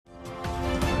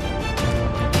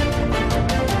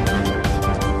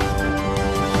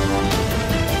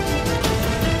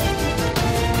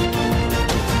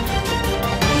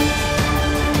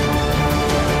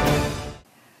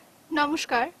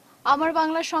আমার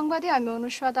বাংলা সংবাদে আমি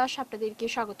অনুষ্কা দাস আপনাদেরকে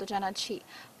স্বাগত জানাচ্ছি।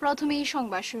 প্রথমেই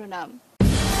সংবাদ শিরোনাম।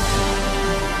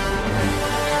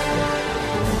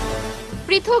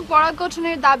 পৃথক বরাক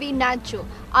গঠনের দাবি ন্যায্য,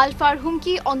 আলফার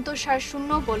হুমকি অন্তঃসার শূন্য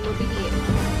বলল বিডিএ।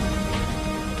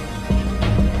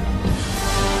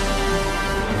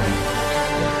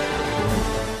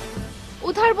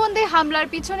 উধারবন্দে হামলার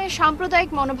পিছনে সাম্প্রদায়িক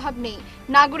মনোভাব নেই,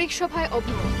 নাগরিক সভায়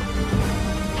অভিমত।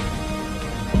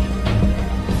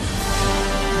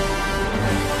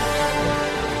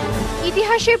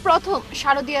 ইতিহাসে প্রথম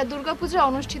শারদীয়া দুর্গাপূজা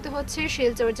অনুষ্ঠিত হচ্ছে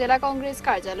শিলচর জেলা কংগ্রেস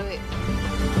কার্যালয়ে।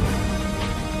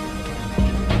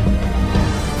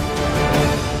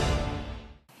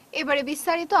 এবারে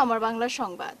বিস্তারিত আমার বাংলা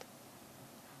সংবাদ।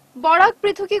 বরাক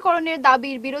পৃথকীকরণের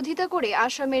দাবির বিরোধিতা করে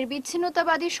আসামের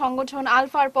বিচ্ছিন্নতাবাদী সংগঠন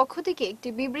আলফার পক্ষ থেকে একটি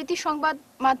বিবৃতি সংবাদ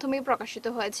মাধ্যমে প্রকাশিত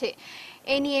হয়েছে।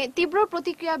 এ নিয়ে তীব্র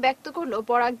প্রতিক্রিয়া ব্যক্ত করল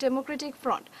বরাক ডেমোক্রেটিক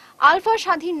ফ্রন্ট। আলফা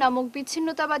স্বাধীন নামক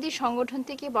বিচ্ছিন্নতাবাদী সংগঠন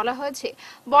থেকে বলা হয়েছে,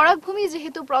 বরাক ভূমি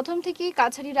যেহেতু প্রথম থেকেই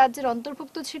কাছাড়ি রাজ্যের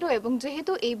অন্তর্ভুক্ত ছিল এবং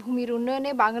যেহেতু এই ভূমির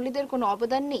উন্নয়নে বাঙালিদের কোনো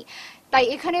অবদান নেই, তাই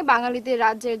এখানে বাঙালিদের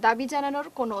রাজ্যের দাবি জানানোর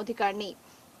কোনো অধিকার নেই।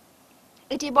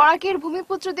 এটি বরাকের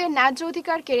ভূমিপুত্রদের ন্যায্য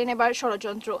অধিকার কেড়ে নেবার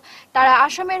ষড়যন্ত্র। তারা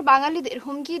আসামের বাঙালিদের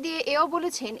হুমকি দিয়ে এও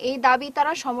বলেছেন, এই দাবি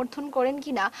তারা সমর্থন করেন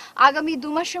কিনা আগামী 2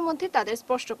 মাসের মধ্যে তাদের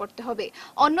স্পষ্ট করতে হবে,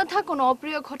 অন্যথা কোনো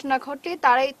অপ্রিয় ঘটনা ঘটলে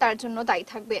তারাই তার জন্য দায়ী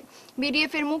থাকবে।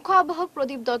 বিডিএফ এর মুখ্য আহ্বায়ক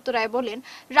প্রদীপ দত্ত রায় বলেন,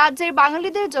 রাজ্যের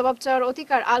বাঙালিদের জবাব চাওয়ার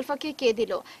অধিকার আলফাকে কে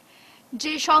দিল?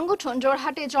 যে সংগঠন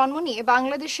জোরহাটে জন্ম নিয়ে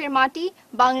বাংলাদেশের মাটি,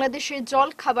 বাংলাদেশের জল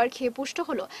খাবার খেয়ে পুষ্ট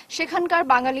হলো, সেখানকার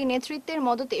বাঙালি নেতৃত্বের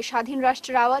মদতে স্বাধীন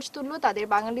রাষ্ট্রের আওয়াজ তুলল, তাদের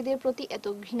বাঙালিদের প্রতি এত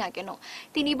ঘৃণা কেন?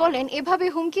 তিনি বলেন, এভাবে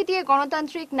হুমকি দিয়ে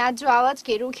গণতান্ত্রিক ন্যায্য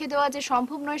আওয়াজকে রুখে দেওয়া যে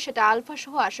সম্ভব নয়, সেটা আলফা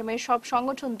সহ আসামের সব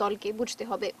সংগঠন দলকে বুঝতে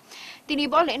হবে। তিনি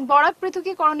বলেন, বরাক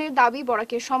পৃথকীকরণের দাবি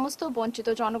বরাকের সমস্ত বঞ্চিত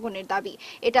জনগণের দাবি,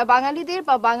 এটা বাঙালিদের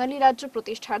বা বাঙালি রাজ্য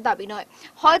প্রতিষ্ঠার দাবি নয়।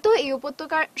 হয়তো এই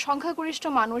উপত্যকার সংখ্যাগরিষ্ঠ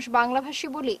মানুষ বাংলাভাষী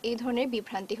বলে এই ধরনের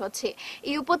বিভ্রান্তি হচ্ছে।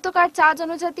 এই উপত্যকার চা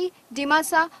জনজাতি,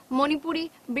 ডিমাসা, মণিপুরী,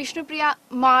 বিষ্ণুপ্রিয়া,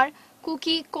 মার,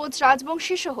 কুকি, কোচ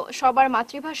রাজবংশী সহ সবার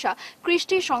মাতৃভাষা,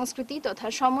 কৃষ্টি, সংস্কৃতি তথা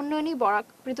সমন্বয়নী বরাক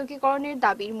পৃথকীকরণের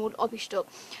দাবির মূল অভিষ্ট।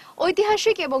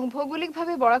 ঐতিহাসিক এবং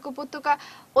ভৌগোলিকভাবে বরাক উপত্যকা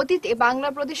অতীতে বাংলা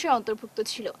প্রদেশে অন্তর্ভুক্ত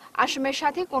ছিল, আসামের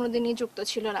সাথে কোনোদিনই যুক্ত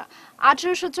ছিল না।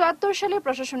 1874 সালে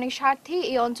প্রশাসনিক স্বার্থে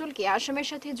এই অঞ্চলকে আসামের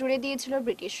সাথে জুড়ে দিয়েছিল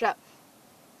ব্রিটিশরা।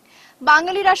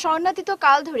 বাঙালিরা স্বর্ণাতীত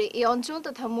কাল ধরে এই অঞ্চল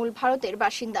তথা মূল ভারতের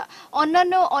বাসিন্দা।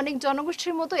 অন্যান্য অনেক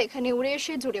জনগোষ্ঠীর মতো এখানে উড়ে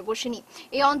এসে জুড়ে বসেনি।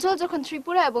 এই অঞ্চল যখন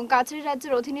ত্রিপুরা এবং কাছাড়ি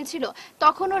রাজ্যের অধীনে ছিল,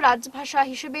 তখনও রাজভাষা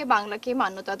হিসেবে বাংলাকে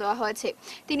মান্যতা দেওয়া হয়েছে।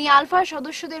 তিনি আলফার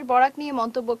সদস্যদের বরাক নিয়ে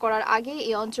মন্তব্য করার আগে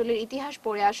এই অঞ্চলের ইতিহাস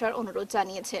পড়ে আসার অনুরোধ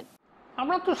জানিয়েছেন।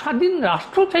 আমরা তো স্বাধীন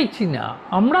রাষ্ট্র চাইছি না,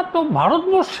 আমরা তো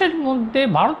ভারতবর্ষের মধ্যে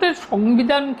ভারতের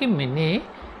সংবিধানকে মেনে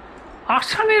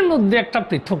আসামের মধ্যে একটা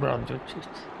পৃথক রাজ্য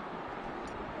চাইছি।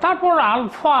 তারপর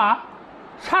আলফা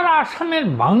সারা আসামের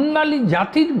বাঙালি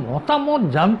জাতির মতামত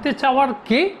জানতে চাওয়ার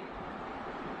কে?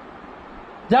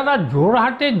 যারা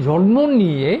জোরহাটে জন্ম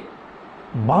নিয়ে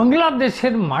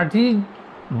বাংলাদেশের মাটি,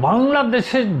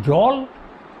 বাংলাদেশের জল,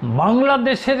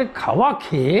 বাংলাদেশের খাওয়া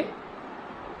খেয়ে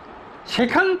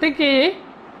সেখান থেকে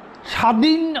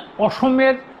স্বাধীন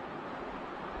অসমের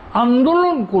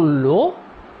আন্দোলন করল,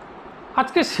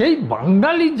 আজকে সেই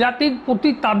বাঙালি জাতির প্রতি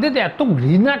তাদের এত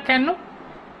ঘৃণা কেন?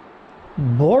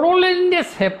 বড়োল্যান্ডে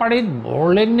সেপারেট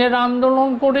বড়োল্যান্ডের আন্দোলন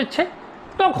করেছে,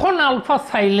 তখন আলফা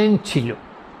সাইলেন্ট ছিল।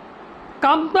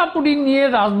 কামতাপুরী নিয়ে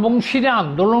রাজবংশীরা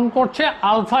আন্দোলন করছে,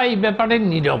 আলফা এই ব্যাপারে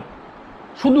নীরব।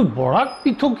 শুধু বরাক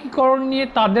পৃথকীকরণ নিয়ে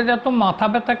তাদের এত মাথা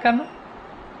ব্যথা কেন?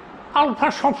 আলফা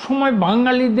সবসময়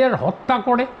বাঙালিদের হত্যা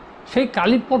করে, সেই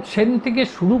কালীপদ সেন থেকে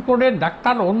শুরু করে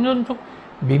ডাক্তার অঞ্জন,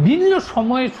 বিভিন্ন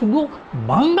সময়ে শুধু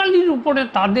বাঙালির উপরে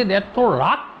তাদের এত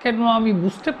রাগ কেন আমি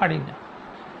বুঝতে পারি না।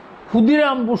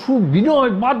 ক্ষুদিরাম বসু,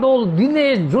 বিনয় বাদল,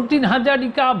 দীনেশ, যতীন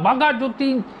হাজারিকা, বাঘা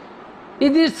যতীন,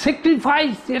 এদের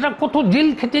স্যাক্রিফাইস, এরা কত জেল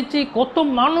খেটেছে, কত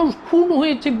মানুষ খুন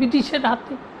হয়েছে ব্রিটিশের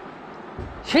হাতে।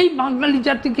 সেই বাঙালি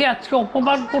জাতিকে আজকে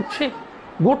অপমান করছে,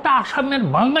 গোটা আসামের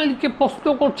বাঙালিকে প্রশ্ন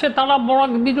করছে তারা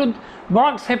বরাক বিরোধী,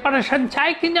 বরাক সেপারেশন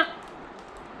চায় কিনা।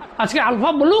 আজকে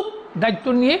আলফা বলুক দায়িত্ব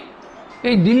নিয়ে,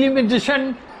 এই ডিলিমিটেশন,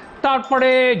 তারপরে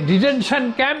ডিটেনশন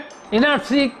ক্যাম্প,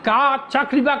 এনআরসি, কাজ,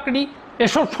 চাকরি বাকরি,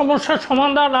 এসব সমস্যার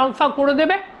সমাধান আলফা করে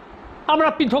দেবে। আমরা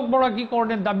পৃথক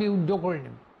বরাকীকরণের দাবি উদ্যোগ করে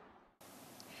নেব।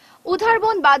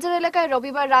 উধারবন বাজার এলাকায়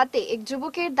রবিবার রাতে এক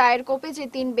যুবকের দায়ের কোপে যে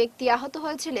 3 ব্যক্তি আহত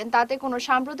হয়েছিলেন, তাতে কোনো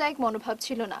সাম্প্রদায়িক মনোভাব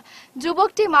ছিল না।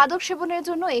 যুবকটি মাদক সেবনের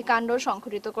জন্য এই কাণ্ড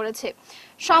সংঘটিত করেছে।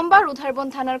 সোমবার উধারবন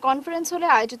থানার কনফারেন্স হলে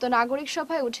আয়োজিত নাগরিক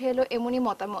সভায় উঠে এলো এমনই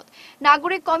মতামত।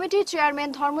 নাগরিক কমিটির চেয়ারম্যান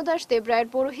ধর্মদাস দেবরায়ের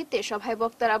পৌরোহিত্যে সভায়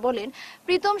বক্তারা বলেন,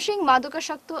 প্রীতম সিং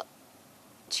মাদকাসক্ত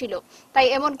ছিল, তাই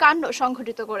এমন কাণ্ড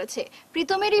সংঘটিত করেছে।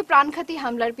 প্রীতমের এই প্রাণঘাতী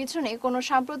হামলার পিছনে কোনো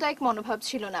সাম্প্রদায়িক মনোভাব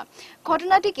ছিল না।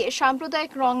 ঘটনাটিকে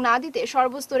সাম্প্রদায়িক রং না দিতে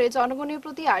সর্বস্তরে জনগণের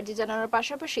প্রতি আর্জি জানানোর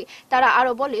পাশাপাশি তারা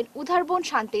আরো বলেন, উধারবন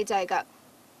শান্তির জায়গা,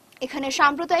 এখানে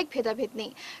সাম্প্রদায়িক ভেদাভেদ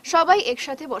নেই, সবাই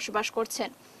একসাথে বসবাস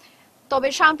করছেন। তবে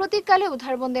সাম্প্রতিককালে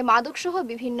উধারবন্দে মাদকসহ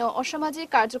বিভিন্ন অসামাজিক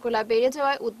কার্যকলাপ বেড়ে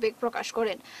যাওয়ায় উদ্বেগ প্রকাশ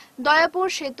করেন। দয়াপুর,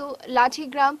 সেতু,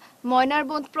 লাঠিগ্রাম,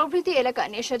 ময়নারবন্দ প্রভৃতি এলাকা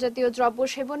নেশাজাতীয় দ্রব্য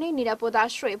সেবনে নিরাপদ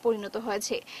আশ্রয়ে পরিণত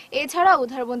হয়েছে। এছাড়া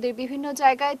উধারবন্দের বিভিন্ন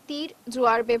জায়গায় তীর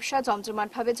জুয়ার ব্যবসা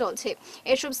জমজমাটভাবে চলছে।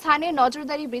 এসব স্থানে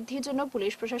নজরদারি বৃদ্ধির জন্য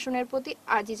পুলিশ প্রশাসনের প্রতি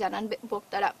আর্জি জানান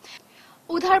বক্তারা।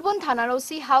 উধারবন থানার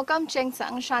ওসি হাওকাম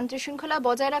চেংসাং শান্তি শৃঙ্খলা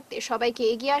বজায় রাখতে সবাইকে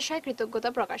এগিয়ে আসায় কৃতজ্ঞতা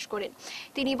প্রকাশ করেন।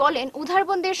 তিনি বলেন,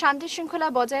 উধারবন্দের শান্তি শৃঙ্খলা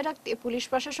বজায় রাখতে পুলিশ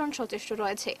প্রশাসন সচেষ্ট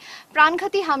রয়েছে।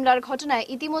 প্রাণঘাতী হামলার ঘটনায়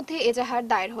ইতিমধ্যে এজাহার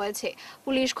দায়ের হয়েছে।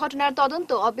 পুলিশ ঘটনার তদন্ত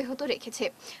অব্যাহত রেখেছে।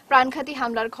 প্রাণঘাতী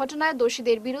হামলার ঘটনায়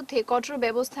দোষীদের বিরুদ্ধে কঠোর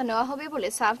ব্যবস্থা নেওয়া হবে বলে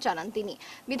সাফ জানান তিনি।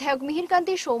 বিধায়ক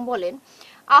মিহিরকান্তি সোম বলেন,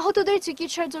 আহতদের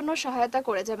চিকিৎসার জন্য সহায়তা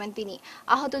করে যাবেন তিনি।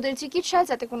 আহতদের চিকিৎসায়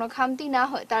যাতে কোনো খামতি না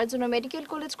হয় তার জন্য মেডিকেল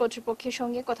কলেজ কর্তৃপক্ষের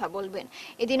সঙ্গে কথা বলবেন।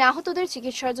 এদিন আহতদের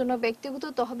চিকিৎসার জন্য ব্যক্তিগত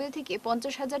তহবিল থেকে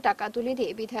 50,000 টাকা তুলে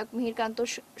দিয়ে বিধায়ক মিহিরকান্ত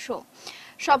সোম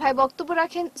সভায় বক্তব্য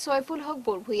রাখেন সৈফুল হক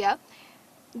বরভুইয়া,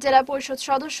 জেলা পরিষদ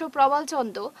সদস্য প্রবাল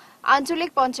চন্দ,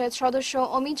 আঞ্চলিক পঞ্চায়েত সদস্য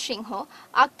অমিত সিংহ,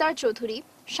 আক্তার চৌধুরী,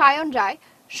 সায়ন রায়,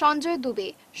 সঞ্জয় দুবে,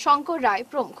 শঙ্কর রায়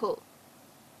প্রমুখ।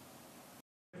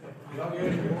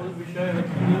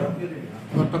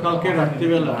 গতকালকে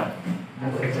রাত্রিবেলা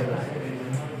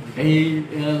এই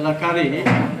এলাকারই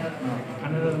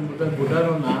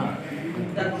বুঝারও না,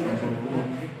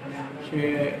 সে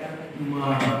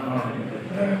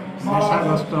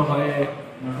নেশাগ্রস্ত হয়ে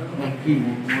নাকি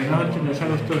মনে হচ্ছে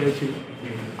নেশাগ্রস্ত হয়েছিল,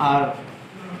 আর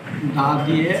দা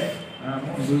দিয়ে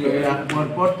এক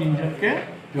পর তিনজনকে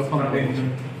জখম করেছে।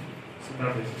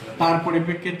 তার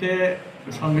পরিপ্রেক্ষিতে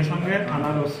সঙ্গে সঙ্গে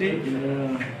থানার ওসি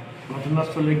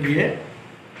ঘটনাস্থলে গিয়ে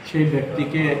সেই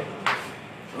ব্যক্তিকে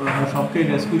সবকে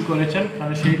রেস্কিউ করেছেন।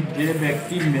 কারণ সেই যে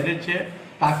ব্যক্তি মেরেছে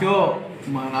তাকেও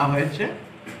মারা হয়েছে,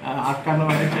 আটকানো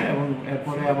হয়েছে, এবং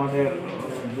এরপরে আমাদের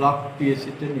ব্লক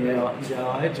পিএসসিতে নিয়ে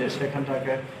যাওয়া হয়েছে সেখান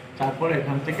থেকে। তারপরে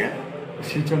এখান থেকে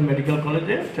শিলচর মেডিকেল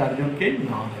কলেজে 4 জনকেই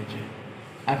নেওয়া হয়েছে।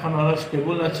 এখন ওরা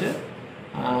স্টেবল আছে।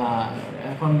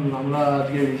 এখন আমরা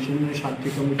আজকে বিশ্বজনীন শান্তি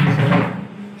কমিটি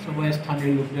সবাই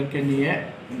স্থানীয় লোকদেরকে নিয়ে,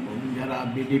 যারা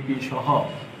বিডিপি সহ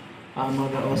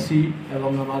আমাদের ওসি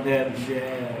এবং আমাদের যে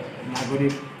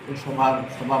নাগরিক সভার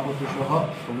সভাপতি সহ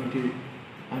কমিটি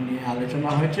নিয়ে আলোচনা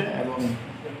হয়েছে, এবং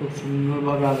খুব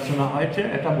সুন্দরভাবে আলোচনা হয়েছে।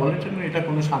 এটা বলেছেন এটা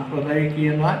কোনো সাম্প্রদায়িক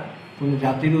ইয়ে নয়, কোনো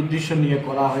জাতির উদ্দেশ্য নিয়ে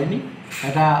করা হয়নি।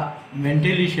 এটা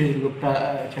মেন্টালি সেই লোকটা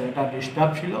ছেলেটা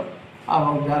ডিস্টার্ব ছিল,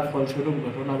 এবং যার ফলস্বরূপ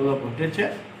ঘটনাগুলো ঘটেছে।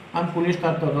 আর পুলিশ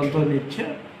তার তদন্ত নিচ্ছে,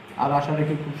 আর আশা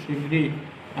রাখি খুব শীঘ্রই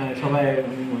সবাই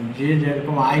যে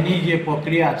যেরকম আইনি যে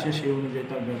প্রক্রিয়া আছে সেই অনুযায়ী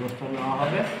তার ব্যবস্থা নেওয়া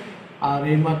হবে। আর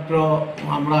এইমাত্র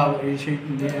আমরা সেই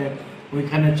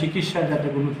ওইখানে চিকিৎসা যাতে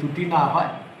কোনো ত্রুটি না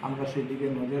হয় আমরা সেই দিকে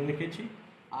নজর রেখেছি।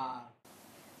 আর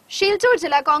শিলচর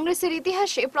জেলা কংগ্রেসের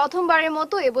ইতিহাসে প্রথমবারের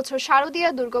মতো এবছর শারদীয়া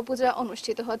দুর্গাপূজা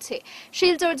অনুষ্ঠিত হচ্ছে।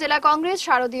 শিলচর জেলা কংগ্রেস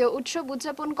শারদীয় উৎসব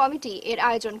উদযাপন কমিটি এর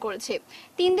আয়োজন করেছে।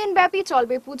 3 দিন ব্যাপী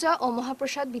চলবে পূজা ও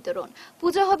মহাপ্রসাদ বিতরণ।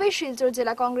 পূজা হবে শিলচর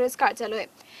জেলা কংগ্রেস কার্যালয়ে।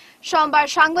 সোমবার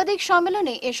সাংবাদিক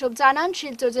সম্মেলনে এসব জানান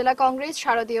শিলচর জেলা কংগ্রেস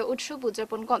শারদীয় উৎসব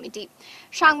উদযাপন কমিটি।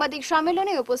 সাংবাদিক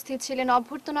সম্মেলনে উপস্থিত ছিলেন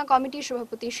অভ্যর্থনা কমিটির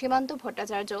সভাপতি সীমান্ত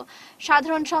ভট্টাচার্য,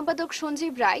 সাধারণ সম্পাদক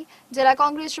সঞ্জীব রায়, জেলা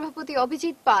কংগ্রেস সভাপতি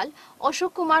অভিজিৎ পাল,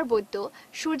 অশোক কুমার বৈদ্য,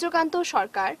 সূর্যকান্ত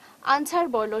সরকার, আনসার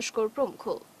বরলস্কর প্রমুখ।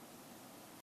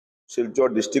 শিলচর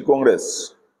ডিস্ট্রিক্ট কংগ্রেস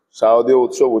শারদীয়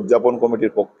উৎসব উদযাপন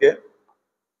কমিটির পক্ষে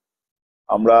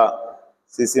আমরা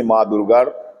শ্রী মা দুর্গার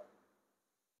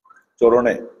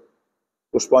চরণে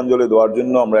পুষ্পাঞ্জলি দেওয়ার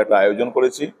জন্য আমরা একটা আয়োজন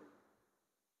করেছি।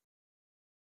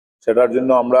 সেটার জন্য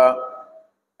আমরা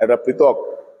একটা পৃথক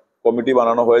কমিটি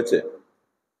বানানো হয়েছে।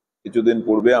 কিছুদিন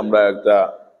পূর্বে আমরা একটা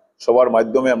সবার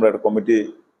মাধ্যমে আমরা একটা কমিটি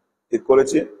ঠিক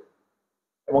করেছি,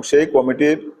 এবং সেই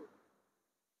কমিটির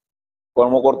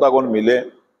কর্মকর্তাগণ মিলে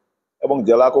এবং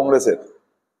জেলা কংগ্রেসের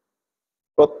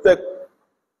প্রত্যেক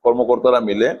কর্মকর্তারা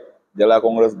মিলে, জেলা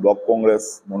কংগ্রেস, ব্লক কংগ্রেস,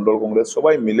 মন্ডল কংগ্রেস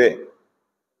সবাই মিলে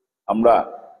আমরা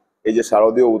এই যে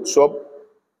শারদীয় উৎসব,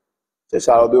 সেই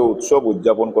শারদীয় উৎসব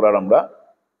উদযাপন করার আমরা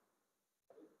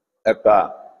একটা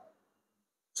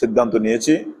সিদ্ধান্ত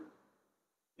নিয়েছি।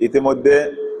 ইতিমধ্যে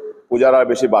পূজার আর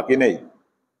বেশি বাকি নেই,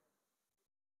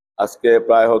 আজকে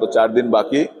প্রায় হয়তো 4 দিন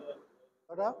বাকি।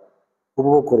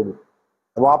 উপভোগ করব,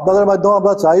 এবং আপনাদের মাধ্যমে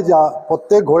আমরা চাই যে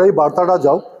প্রত্যেক ঘরেই বার্তাটা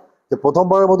যাও যে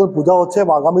প্রথমবারের মতন পূজা হচ্ছে,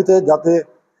 এবং আগামীতে যাতে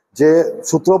যে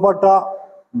সূত্রপাতটা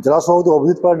জেলা সভাপতি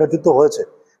অভিজিৎ পালের নেতৃত্ব হয়েছে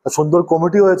সুন্দর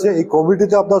কমিটি হয়েছে। এই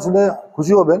কমিটিতে আপনারা শুনে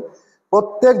খুশি হবেন,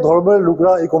 প্রত্যেক ধর্মের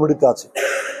লোকরা এই কমিটিতে আছে,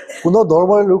 কোনো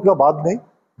ধর্মের লোকরা বাদ নেই।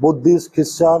 বুদ্ধিস্ট,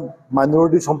 খ্রিস্টান,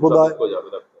 মাইনরিটি সম্প্রদায়।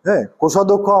 হ্যাঁ,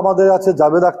 কোষাধ্যক্ষ আমাদের আছে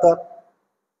জাভেদ আক্তার,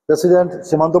 প্রেসিডেন্ট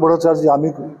সীমান্ত ভট্টাচার্য, আমি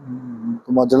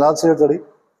তোমার জেনারেল সেক্রেটারি।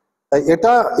 তাই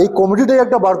এই কমিটিটাই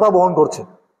একটা বার্তা বহন করছে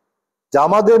যে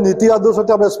আমাদের নীতি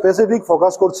আদর্শতে আমরা স্পেসিফিক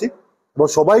ফোকাস করছি এবং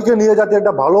সবাইকে নিয়ে যাতে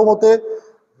একটা ভালো মতে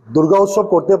দুর্গা উৎসব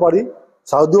করতে পারি,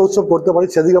 শারদীয় উৎসব করতে পারি,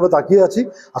 সেদিকে আমরা তাকিয়ে আছি।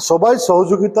 আর সবাই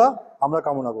সহযোগিতা আমরা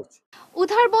কামনা করছি।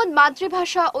 উধারবন্দ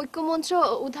মাতৃভাষা ঐক্যমঞ্চ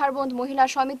ও উধারবন্দ মহিলা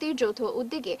সমিতির যৌথ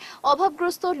উদ্যোগে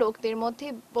অভাবগ্রস্ত লোকদের মধ্যে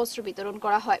বস্ত্র বিতরণ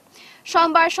করা হয়।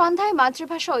 সোমবার সন্ধ্যায়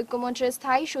মাতৃভাষা ঐক্যমঞ্চের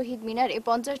স্থায়ী শহীদ মিনারে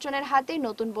 50 জনের হাতে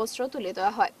নতুন বস্ত্র তুলে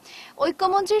দেওয়া হয়।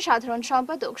 ঐক্যমঞ্চের সাধারণ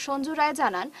সম্পাদক সঞ্জু রায়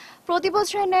জানান, প্রতি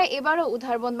বছরের ন্যায় এবারও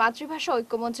উধারবন্দ মাতৃভাষা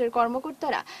ঐক্যমঞ্চের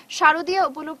কর্মকর্তারা শারদীয়া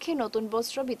উপলক্ষে নতুন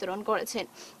বস্ত্র বিতরণ করেছেন।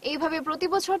 এইভাবে প্রতি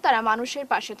বছর তারা মানুষের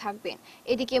পাশে থাকবেন।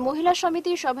 এদিকে মহিলা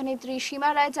সমিতির সভানেত্রী সীমা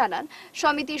রায় জানান,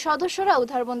 সমিতির সদস্যরা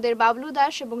উধারবন্দের বাবলু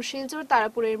দাস এবং শিলচর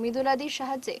তারাপুরের মৃদুলাদির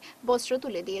সাহায্যে বস্ত্র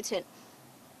তুলে দিয়েছেন।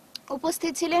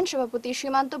 উপস্থিত ছিলেন সভাপতি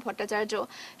সীমান্ত ভট্টাচার্য,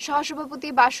 সহসভাপতি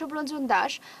বাসবরঞ্জন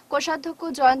দাস, কোষাধ্যক্ষ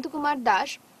জয়ন্ত কুমার দাস,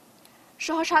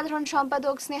 সহসাধারণ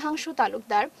সম্পাদক স্নেহাংশু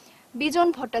তালুকদার, বিজন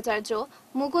ভট্টাচার্য,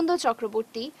 মুকুন্দ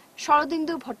চক্রবর্তী,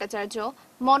 শরদিন্দু ভট্টাচার্য,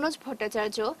 মনোজ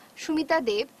ভট্টাচার্য, সুমিতা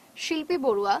দেব, শিল্পী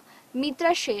বড়ুয়া,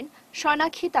 মিত্রা সেন,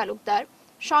 সোনাক্ষী তালুকদার,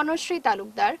 স্বর্ণশ্রী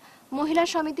তালুকদার, মহিলা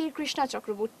সমিতির কৃষ্ণা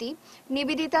চক্রবর্তী,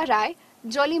 নিবেদিতা রায়,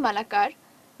 জলি মালাকার,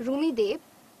 রুমি দেব,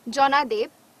 জনা দেব,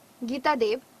 গীতা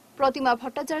দেব, প্রতিমা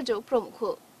ভট্টাচার্য প্রমুখ।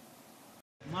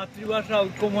 মাতৃভাষা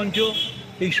ঐক্যমঞ্চ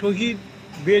এই শহীদ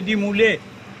বেদি মূলে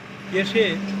এসে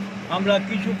আমরা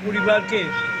কিছু পরিবারকে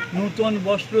নূতন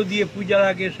বস্ত্র দিয়ে পূজার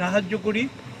আগে সাহায্য করি।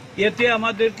 এতে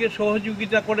আমাদেরকে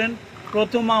সহযোগিতা করেন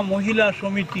প্রথমা মহিলা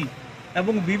সমিতি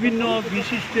এবং বিভিন্ন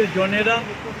বিশিষ্ট জনেরা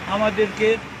আমাদেরকে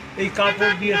এই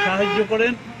কাপড় দিয়ে সাহায্য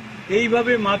করেন।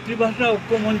 এইভাবে মাতৃভাষা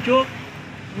ঐক্যমঞ্চ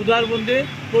উধারবন্দে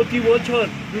প্রতি বছর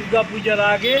দুর্গাপূজার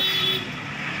আগে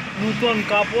নূতন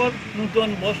কাপড়, নূতন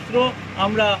বস্ত্র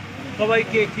আমরা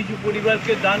সবাইকে কিছু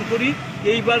পরিবারকে দান করি।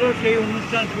 এইবারও সেই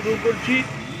অনুষ্ঠান শুরু করছি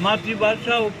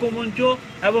মাতৃভাষা ঐক্যমঞ্চ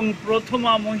এবং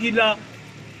প্রথমা মহিলা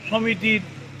সমিতির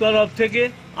তরফ থেকে।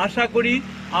 আশা করি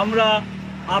আমরা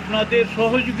আপনাদের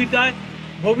সহযোগিতায়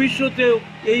ভবিষ্যতেও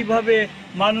এইভাবে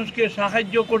মানুষকে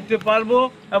সাহায্য করতে পারবো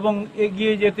এবং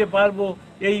এগিয়ে যেতে পারবো,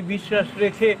 এই বিশ্বাস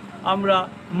রেখে আমরা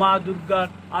মা দুর্গার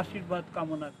আশীর্বাদ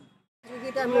কামনা করি।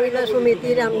 মহিলা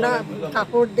সমিতির আমরা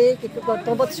কাপড় দিই, কিন্তু গত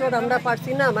বছর আমরা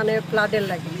পারছি না, মানে ফ্লাডের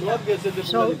লাগে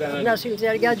আমরা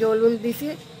শিলচর গিয়া জল দিছি।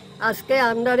 আজকে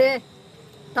আমরারে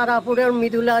তারাপুরের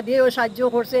মৃদুলা দিয়েও সাহায্য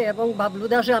করছে এবং বাবলু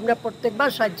দাসও আমরা প্রত্যেকবার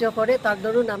সাহায্য করে, তার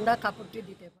দরুন আমরা কাপড়টি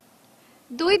দিতে পারি।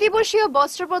 2 দিবসীয়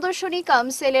বস্ত্র প্রদর্শনী কাম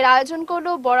সেলের আয়োজন করল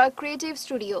Barak creative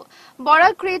studio.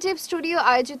 Barak creative studio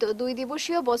আয়োজিত 2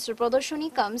 দিবসীয় বস্ত্র প্রদর্শনী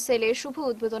কাম সেলের শুভ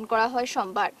উদ্বোধন করা হয়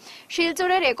সোমবার।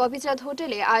 শিলচরের এক অভিজাত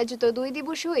হোটেলে আয়োজিত 2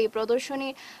 দিবসীয় এই প্রদর্শনী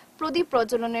প্রদীপ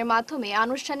প্রজ্বলনের মাধ্যমে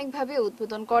আনুষ্ঠানিকভাবে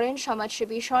উদ্বোধন করেন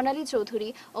সমাজসেবী স্বর্ণালী চৌধুরী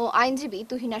ও আইনজীবী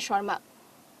তুহিনা শর্মা।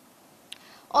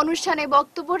 অনুষ্ঠানে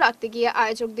বক্তব্য রাখতে গিয়ে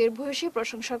আয়োজকদের ভূয়সী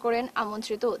প্রশংসা করেন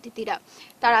আমন্ত্রিত অতিথিরা।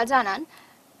 তারা জানান,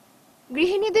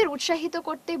 গৃহিণীদের উৎসাহিত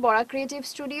করতে বরাক ক্রিয়েটিভ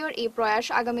স্টুডিওর এই প্রয়াস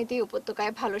আগামীতে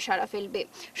উপত্যকায় ভালো সাড়া ফেলবে।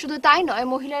 শুধু তাই নয়,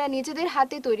 মহিলারা নিজেদের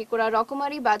হাতে তৈরি করা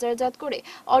রকমারি বাজারজাত করে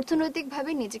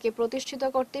অর্থনৈতিকভাবে নিজেকে প্রতিষ্ঠিত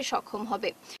করতে সক্ষম হবে।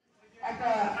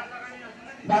 একটা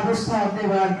ব্যবস্থা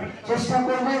দেওয়ার চেষ্টা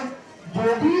করবে।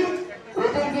 যদি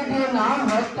ওদেরকে দিয়ে না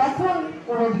হয় তখন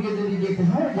কোনো দিকে যদি যেতে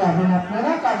হয় যাবেন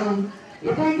আপনারা, কারণ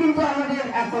এটাই কিন্তু আমাদের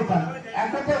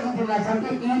একতা যদি না থাকে,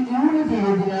 ইউনিটি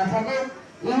যদি না থাকে,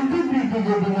 ইন্টিগ্রিটি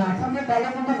যদি না থাকে, তাহলে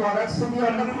কিন্তু বরাক স্টুডিও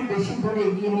আমরা খুব বেশি ধরে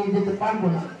এগিয়ে নিয়ে যেতে পারবো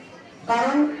না।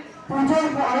 কারণ পুজোর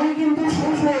পরেই কিন্তু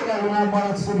শেষ হয়ে গেল না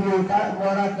বরাক স্টুডিও,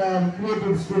 বরাক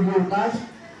ক্রিয়েটিভ স্টুডিওর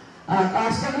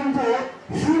কাজটা কিন্তু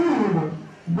শুরু হলো,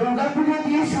 দুর্গাপুজো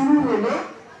দিয়ে শুরু হলো।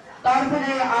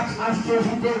 তারপরে আসছে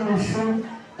শীতের মরশুম,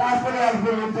 তারপরে আসবে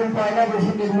নতুন পয়লা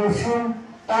বৈশাখের মরশুম,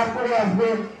 তারপরে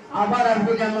আবার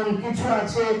আসবে যেমন কিছু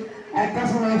আছে, একটা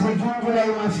সময় আছে জুন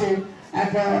জুলাই মাসে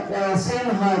একটা সেল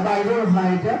হয়, বাইরেও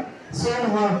হয়, এটা সেল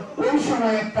হয়, ওই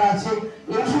সময় একটা আছে।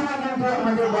 এই সময় কিন্তু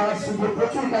আমাদের বরাক স্টুডিও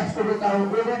প্রচুর কাজ করবে, কারণ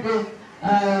ওদের যে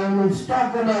স্টক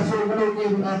গুলো আছে ওগুলোকে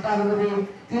তাড়াতাড়ি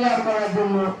ক্লিয়ার করার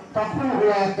জন্য তখন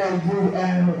ওরা একটা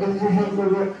এক্সিবিশন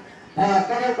করবে।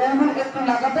 কারণ ওগুলো একটু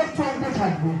লাগাতার চলতে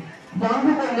থাকবে, বন্ধ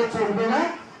করলে চলবে না,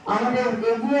 আমাদের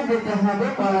এগিয়ে যেতে হবে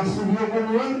বরাক স্টুডিওকে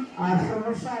নিয়ে। আর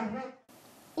সমস্যা আসবে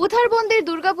উধারবন্দের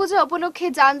দুর্গাপূজা উপলক্ষে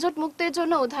যানজট মুক্তের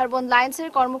জন্য উধারবন্দ লাইন্সের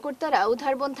কর্মকর্তারা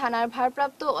উধারবন্দ থানার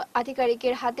ভারপ্রাপ্ত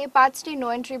আধিকারিকের হাতে 5টি নো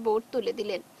এন্ট্রি বোর্ড তুলে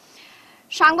দিলেন।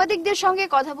 সাংবাদিকদের সঙ্গে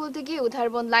কথা বলতে গিয়ে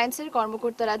উধারবন্দ লাইন্সের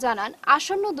কর্মকর্তারা জানান,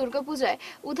 আসন্ন দুর্গাপূজায়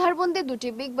উধারবন্দে 2টি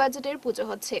বিগ বাজেটের পুজো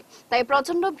হচ্ছে, তাই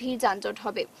প্রচন্ড ভিড় যানজট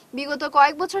হবে। বিগত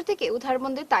কয়েক বছর থেকে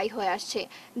উধারবন্দে তাই হয়ে আসছে।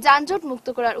 যানজট মুক্ত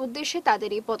করার উদ্দেশ্যে তাদের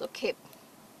এই পদক্ষেপ,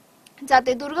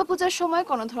 যাতে দুর্গাপূজার সময়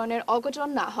কোনো ধরনের অঘটন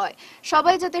না হয়,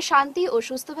 সবাই যাতে শান্তি ও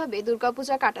সুস্থভাবে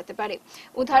দুর্গাপূজা কাটাতে পারে।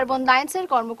 উধারবন্দ লাইন্সের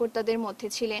কর্মকর্তাদের মধ্যে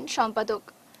ছিলেন সম্পাদক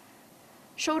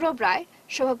সৌরভ রায়,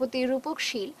 সভাপতি রূপক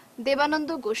শীল, দেবানন্দ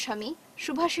গোস্বামী,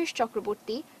 শুভাশিস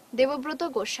চক্রবর্তী, দেবব্রত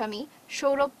গোস্বামী,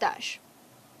 সৌরভ দাস।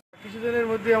 কিছুদিনের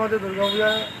মধ্যে আমাদের দুর্গাপূজা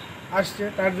আসছে,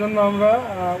 তার জন্য আমরা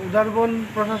উধারবন্দ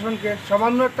প্রশাসনকে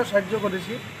সামান্য একটা সাহায্য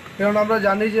করেছি, কারণ আমরা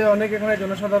জানি যে অনেক এখানে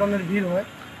জনসাধারণের ভিড় হয়,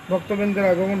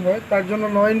 ভক্তবৃন্দের আগমন হয়। তার জন্য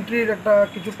নো এন্ট্রির একটা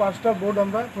কিছু 5টা বোর্ড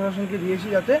আমরা প্রশাসনকে দিয়েছি,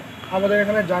 যাতে আমাদের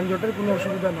এখানে যানজটের কোনো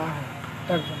অসুবিধা না হয়।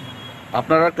 তার জন্য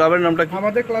আপনারা ক্লাবের নামটা কি?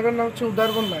 আমাদের ক্লাবের নাম হচ্ছে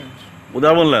উধারবন্দ লায়ন্স।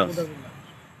 উধারবন্দ লায়ন্স।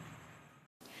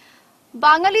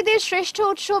 বাঙালিদের শ্রেষ্ঠ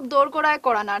উৎসব দোরগোড়ায়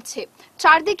কড়া নাড়ছে,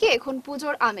 চারদিকে এখন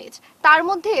পুজোর আমেজ। তার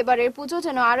মধ্যে এবারের পুজো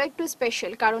যেন আরো একটু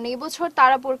স্পেশাল, কারণ এই বছর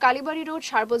তারাপুর কালীবাড়ি রোড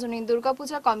সার্বজনীন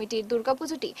দুর্গাপূজা কমিটির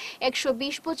দুর্গাপুজোটি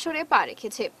 120 বছরে পা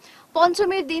রেখেছে।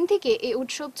 পঞ্চমীর দিন থেকে এই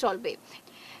উৎসব চলবে।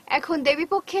 এখন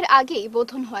দেবীপক্ষের আগেই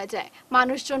বোধন হয়ে যায়,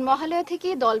 মানুষজন মহালয়া থেকে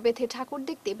দল বেঁধে ঠাকুর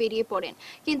দেখতে বেরিয়ে পড়েন,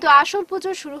 কিন্তু আসল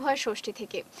পুজো শুরু হয় ষষ্ঠী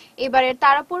থেকে। এবারের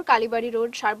তারাপুর কালীবাড়ি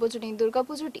রোড সার্বজনীন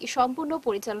দুর্গাপুজোটি সম্পূর্ণ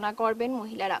পরিচালনা করবেন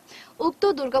মহিলারা। উক্ত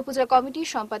দুর্গাপূজা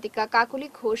কমিটির সম্পাদিকা কাকলি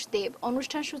ঘোষ দেব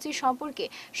অনুষ্ঠান সূচি সম্পর্কে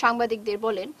সাংবাদিকদের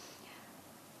বলেন,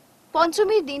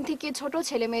 পঞ্চমীর দিন থেকে ছোট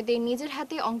ছেলে মেয়েদের নিজের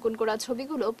হাতে অঙ্কন করা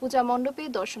ছবিগুলো পূজা মণ্ডপে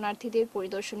দর্শনার্থীদের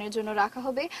পরিদর্শনের জন্য রাখা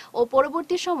হবে ও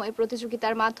পরবর্তী সময়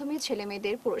প্রতিযোগিতার মাধ্যমে ছেলে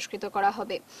মেয়েদের পুরস্কৃত করা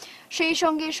হবে। সেই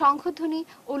সঙ্গে শঙ্খধ্বনি,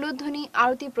 উলুধ্বনি,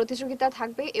 আরতি প্রতিযোগিতা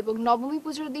থাকবে এবং নবমী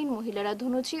পুজোর দিন মহিলারা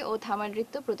ধুনুচি ও ধামার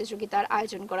নৃত্য প্রতিযোগিতার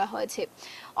আয়োজন করা হয়েছে।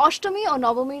 অষ্টমী ও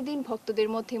নবমীর দিন ভক্তদের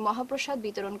মধ্যে মহাপ্রসাদ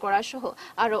বিতরণ করা সহ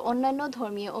আরো অন্যান্য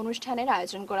ধর্মীয় অনুষ্ঠানের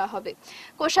আয়োজন করা হবে।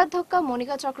 কোষাধ্যক্ষা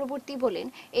মনিকা চক্রবর্তী বলেন,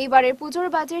 এইবারের পুজোর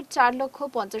বাজেট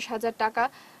 4,50,000 টাকা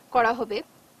করা হবে,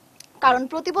 কারণ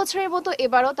প্রতি বছরের মতো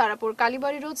এবারও তারাপুর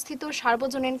কালীবাড়ি রোড স্থিত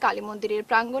সার্বজনীন কালী মন্দিরের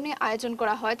প্রাঙ্গণে আয়োজন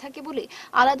করা হয়ে থাকে বলে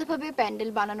আলাদাভাবে প্যান্ডেল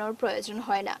বানানোর প্রয়োজন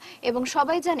হয় না, এবং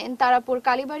সবাই জানেন তারাপুর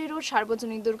কালীবাড়ি রোড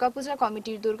সার্বজনীন দুর্গাপূজা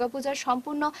কমিটির দুর্গাপূজা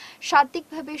সম্পূর্ণ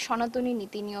সাত্ত্বিকভাবে সনাতনী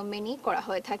নীতি নিয়ম মেনেই করা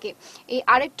হয়ে থাকে। এই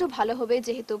আরেকটু ভালো হবে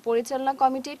যেহেতু পরিচালনা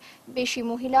কমিটির বেশি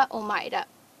মহিলা ও মায়েরা।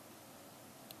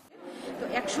 তো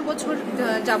 100 বছর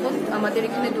যাবৎ আমাদের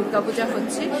এখানে দুর্গাপূজা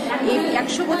হচ্ছে। এই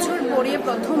 100 বছর পরে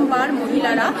প্রথমবার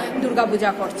মহিলারা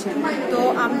দুর্গাপূজা করছেন। তো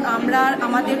আমরা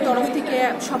আমাদের তরফ থেকে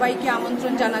সবাইকে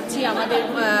আমন্ত্রণ জানাচ্ছি, আমাদের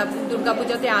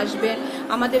দুর্গাপূজাতে আসবেন,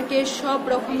 আমাদেরকে সব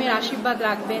রকমের আশীর্বাদ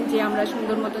রাখবেন যে আমরা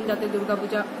সুন্দর মতন যাতে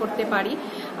দুর্গাপূজা করতে পারি।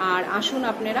 আর আসুন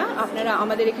আপনারা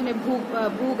আমাদের এখানে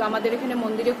ভোগ আমাদের এখানে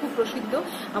মন্দিরে খুব প্রসিদ্ধ,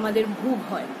 আমাদের ভোগ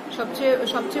হয়।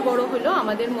 সবচেয়ে বড় হলো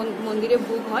আমাদের মন্দিরে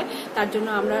ভোগ হয়, তার জন্য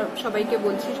আমরা সবাইকে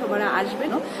বলছি সবাই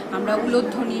আসবেন। আমরা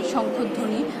উলুধ্বনি,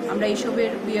 শঙ্খধ্বনি আমরা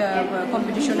এইসবের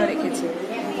কম্পিটিশনে রেখেছি,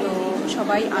 তো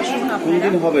সবাই আসুন। আপনারা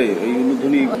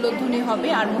উলুধ্বনি হবে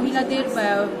আর মহিলাদের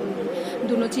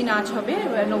দুনুচি নাচ হবে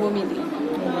নবমী দিন।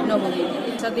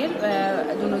 বাচ্চাদের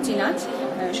দুনুচি নাচ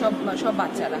সব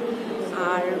বাচ্চারা।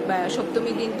 আর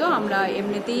সপ্তমী দিন তো আমরা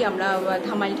এমনিতেই আমরা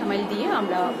ধামাইল দিয়ে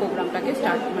আমরা প্রোগ্রামটাকে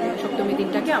স্টার্ট, সপ্তমী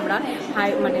দিনটাকে আমরা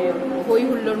হই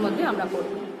হুল্লোর মধ্যে আমরা করব।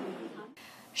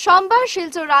 সোমবার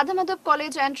Silchar Radhamadhab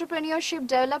college entrepreneurship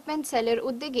development সেলের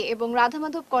উদ্যোগে এবং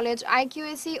রাধামাধব কলেজ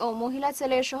IQAC ও মহিলা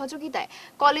সেলের সহযোগিতায়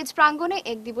কলেজ প্রাঙ্গণে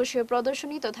এক দিবসীয়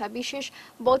প্রদর্শনী তথা বিশেষ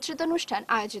বক্তৃতানুষ্ঠান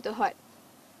আয়োজিত হয়।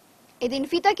 এদিন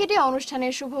ফিতা কেটে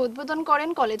অনুষ্ঠানের শুভ উদ্বোধন করেন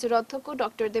কলেজের অধ্যক্ষ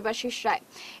ডক্টর দেবাশিস রায়।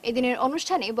 এদিনের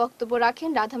অনুষ্ঠানে বক্তব্য রাখেন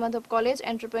রাধামাধব কলেজ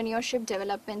এন্টারপ্রেনিয়রশিপ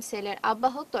ডেভেলপমেন্ট সেলের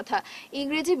আহ্বায়ক তথা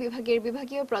ইংরেজি বিভাগের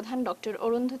বিভাগীয় প্রধান ডক্টর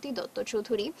অরুন্ধতী দত্ত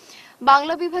চৌধুরী,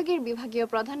 বাংলা বিভাগের বিভাগীয়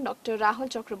প্রধান ডক্টর রাহুল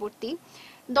চক্রবর্তী,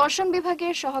 দর্শন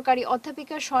বিভাগের সহকারী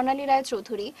অধ্যাপিকা স্বর্ণালী রায়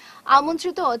চৌধুরী,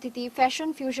 আমন্ত্রিত অতিথি ফ্যাশন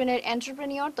ফিউশনের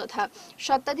এন্টারপ্রেনিয়র তথা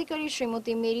স্বত্বাধিকারী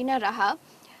শ্রীমতী মেরিনা রাহা।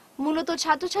 মূলত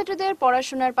ছাত্রছাত্রীদের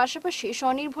পড়াশোনার পাশাপাশি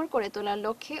স্বনির্ভর করে তোলার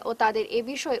লক্ষ্যে ও তাদের এ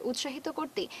বিষয়ে উৎসাহিত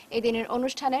করতে এদিনের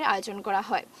অনুষ্ঠানের আয়োজন করা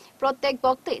হয়। প্রত্যেক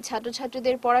বক্তাই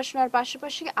ছাত্রছাত্রীদের পড়াশোনার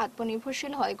পাশাপাশি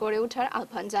আত্মনির্ভরশীল হয়ে গড়ে ওঠার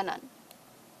আহ্বান জানান।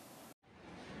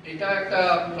 এটা একটা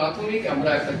প্রাথমিক আমরা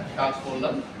একটা কাজ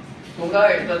করলাম, তোমরা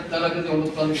এটা দ্বারা যদি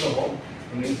অনুপ্রাণিত হও,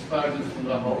 ইন্সপায়ার যদি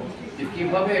তোমরা হও যে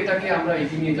কিভাবে এটাকে আমরা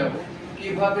এগিয়ে নিয়ে যাব,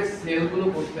 কিভাবে সেলগুলো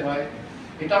করতে হয়,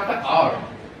 এটা একটা আর্ট,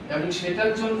 এবং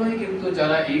সেটার জন্যই কিন্তু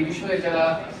যারা এই বিষয়ে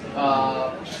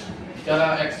যারা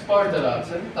এক্সপার্ট যারা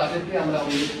আছেন তাদেরকে আমরা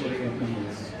অনুরোধ করে কিন্তু নিয়ে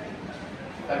এসেছি।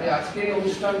 কাজে আজকে এই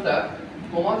অনুষ্ঠানটা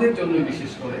তোমাদের জন্য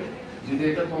বিশেষ করে, যদি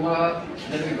এটা তোমরা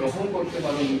এটাকে গ্রহণ করতে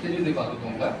পারো, নিতে যদি পারো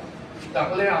তোমরা,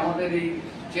 তাহলে আমাদের এই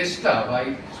চেষ্টা বা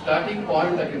এই স্টার্টিং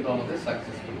পয়েন্টটা কিন্তু আমাদের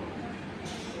সাকসেসফুল হবে।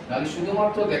 তাহলে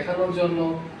শুধুমাত্র দেখানোর জন্য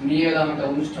নিয়ে এলাম একটা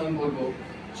অনুষ্ঠান করব,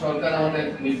 সরকার আমাদের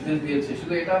নির্দেশ দিয়েছে,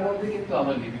 শুধু এটার মধ্যে কিন্তু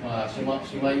আমরা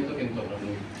সীমায়িত কিন্তু আমরা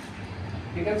নই।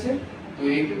 ঠিক আছে, তো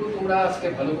এইটুকু তোমরা আজকে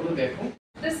ভালো করে দেখো।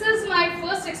 This is my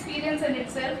first experience in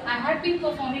itself. I had been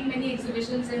performing many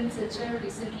exhibitions in Silchar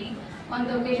recently on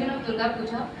the occasion of Durga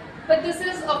Puja, but this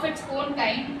is of its own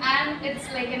kind and it's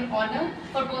like an honor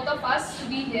for both of us to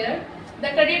be here. The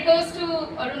credit goes to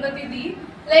Arundhati Di.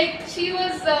 Like she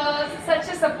was such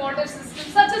a supportive system,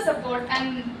 such a support and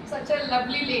such a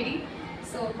lovely lady.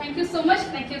 So thank you so much.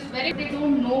 Thank you very much. They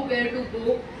don't know where to go,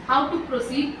 how to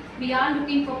proceed. We are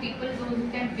looking for people who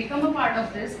can become a part of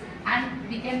this and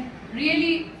we can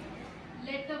really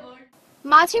let the world.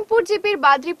 Machhimpur জিপির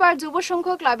বাদ্রিপাড় যুব সংঘ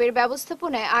ক্লাবের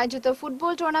ব্যবস্থাপনায় আয়োজিত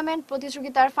football tournament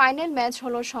প্রতিযোগিতার final match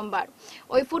হলো সোমবার।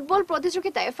 ওই football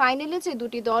প্রতিযোগিতায় ফাইনালে যে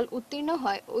দুটি দল উত্তীর্ণ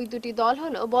হয় ওই দুটি দল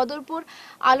হলো বদরপুর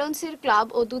আলনসির ক্লাব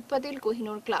ও দুধপাতিল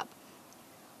কোহিনুর ক্লাব।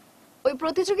 ওই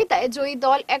প্রতিযোগিতায় জয়ী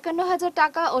দল ৫১,০০০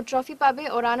 টাকা ও ট্রফি পাবে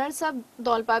ও রানার্স আপ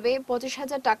দল পাবে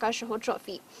 ২৫,০০০ টাকা সহ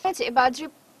ট্রফি। ম্যাচে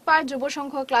বাদ্রিপাড় যুব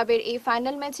সংঘ ক্লাবের এই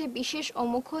ফাইনাল ম্যাচে বিশেষ ও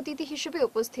মুখ্য অতিথি হিসেবে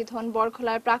উপস্থিত হন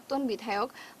বরখলার প্রাক্তন বিধায়ক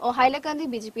ও হাইলাকান্দি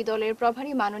বিজেপি দলের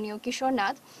প্রভারী মাননীয় কিশোর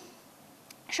নাথ।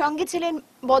 সঙ্গে ছিলেন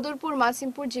বদরপুর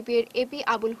মাছিমপুর জিপির এপি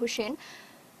আবুল হোসেন,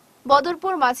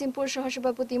 বদরপুর মাছিমপুর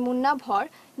সহসভাপতি মুন্না ভর,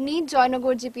 নিজ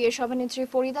জয়নগর জিপিএর সভানেত্রী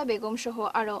ফরিদা বেগম সহ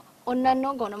আরো অন্যান্য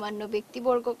গণমান্য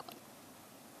ব্যক্তিবর্গ।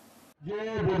 যে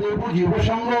বদরপুর যুব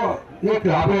সংঘ এই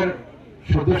ক্লাবের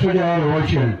সদস্য যারা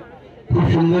রয়েছেন খুব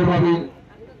সুন্দরভাবে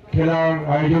খেলার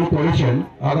আয়োজন করেছেন।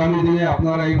 আগামী দিনে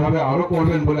আপনারা এইভাবে আরো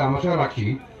করবেন বলে আশা রাখছি।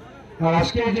 আর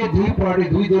আজকে যে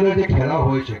দুই দলের যে খেলা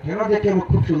হয়েছে, খেলা দেখে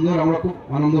খুব সুন্দর, আমরা খুব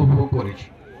আনন্দ উপভোগ করেছি,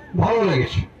 ভালো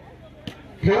লেগেছে।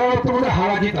 খেলার মধ্যে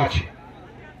হার জিত আছে,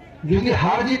 যদি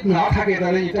হার জিত না থাকে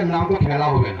তাহলে এটার নাম তো খেলা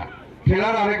হবে না,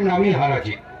 খেলার আরেক নামই হারা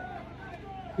জিত।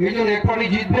 এই জন্য এক পার্টি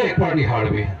জিতবে, এক পার্টি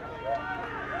হারবে।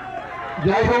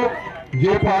 যাই হোক,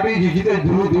 যে পার্টি জিতে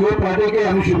দুই পার্টিকে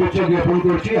আমি শুভেচ্ছা জ্ঞাপন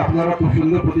করছি। আপনারা খুব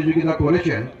সুন্দর প্রতিযোগিতা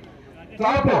করেছেন।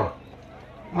 তারপর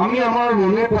আমি আমার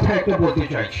মনের কথা একটা বলতে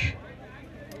চাইছি।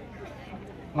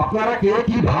 আপনারা কে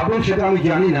কি ভাবেন সেটা আমি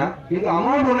জানি না, কিন্তু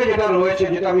আমার মনে যেটা রয়েছে,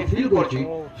 যেটা আমি ফিল করছি,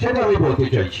 সেটা আমি বলতে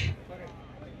চাইছি।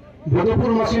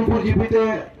 বদরপুর মাছিমপুর জিপিতে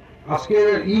আজকে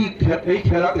এই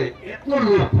খেলাতে এত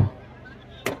লোক,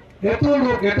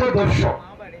 এত দর্শক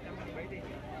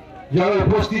যারা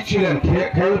উপস্থিত ছিলেন,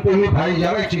 খেলপ্রেমী ভাই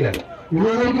যারাই ছিলেন,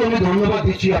 ওনাদেরকে আমি ধন্যবাদ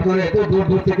দিচ্ছি। আপনারা এত দূর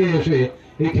দূর থেকে এসে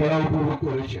এই খেলা উপভোগ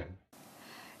করেছেন।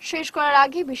 শেষ করার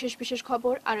আগে বিশেষ বিশেষ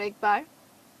খবর আরো একবার।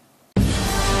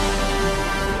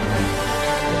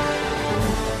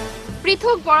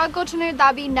 পৃথক বরাক গঠনের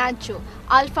দাবি ন্যায্য,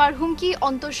 আলফার হুমকি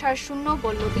অন্তঃসার শূন্য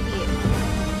বলল বিডিএ।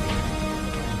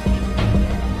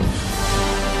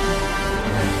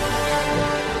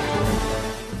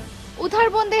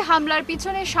 উধারবন্দে হামলার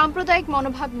পিছনে সাম্প্রদায়িক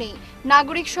মনোভাব নেই,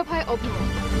 নাগরিক সভায় অভিমত।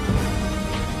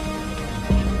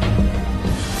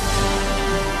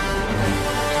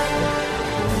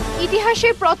 ইতিহাসে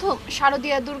প্রথম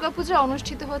শারদীয়া দুর্গাপূজা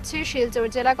অনুষ্ঠিত হচ্ছে শিলচর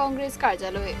জেলা কংগ্রেস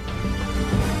কার্যালয়ে।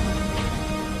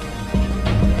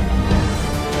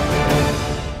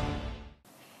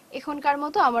 এখনকার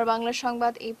মতো আমার বাংলা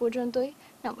সংবাদ এই পর্যন্তই।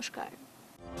 নমস্কার।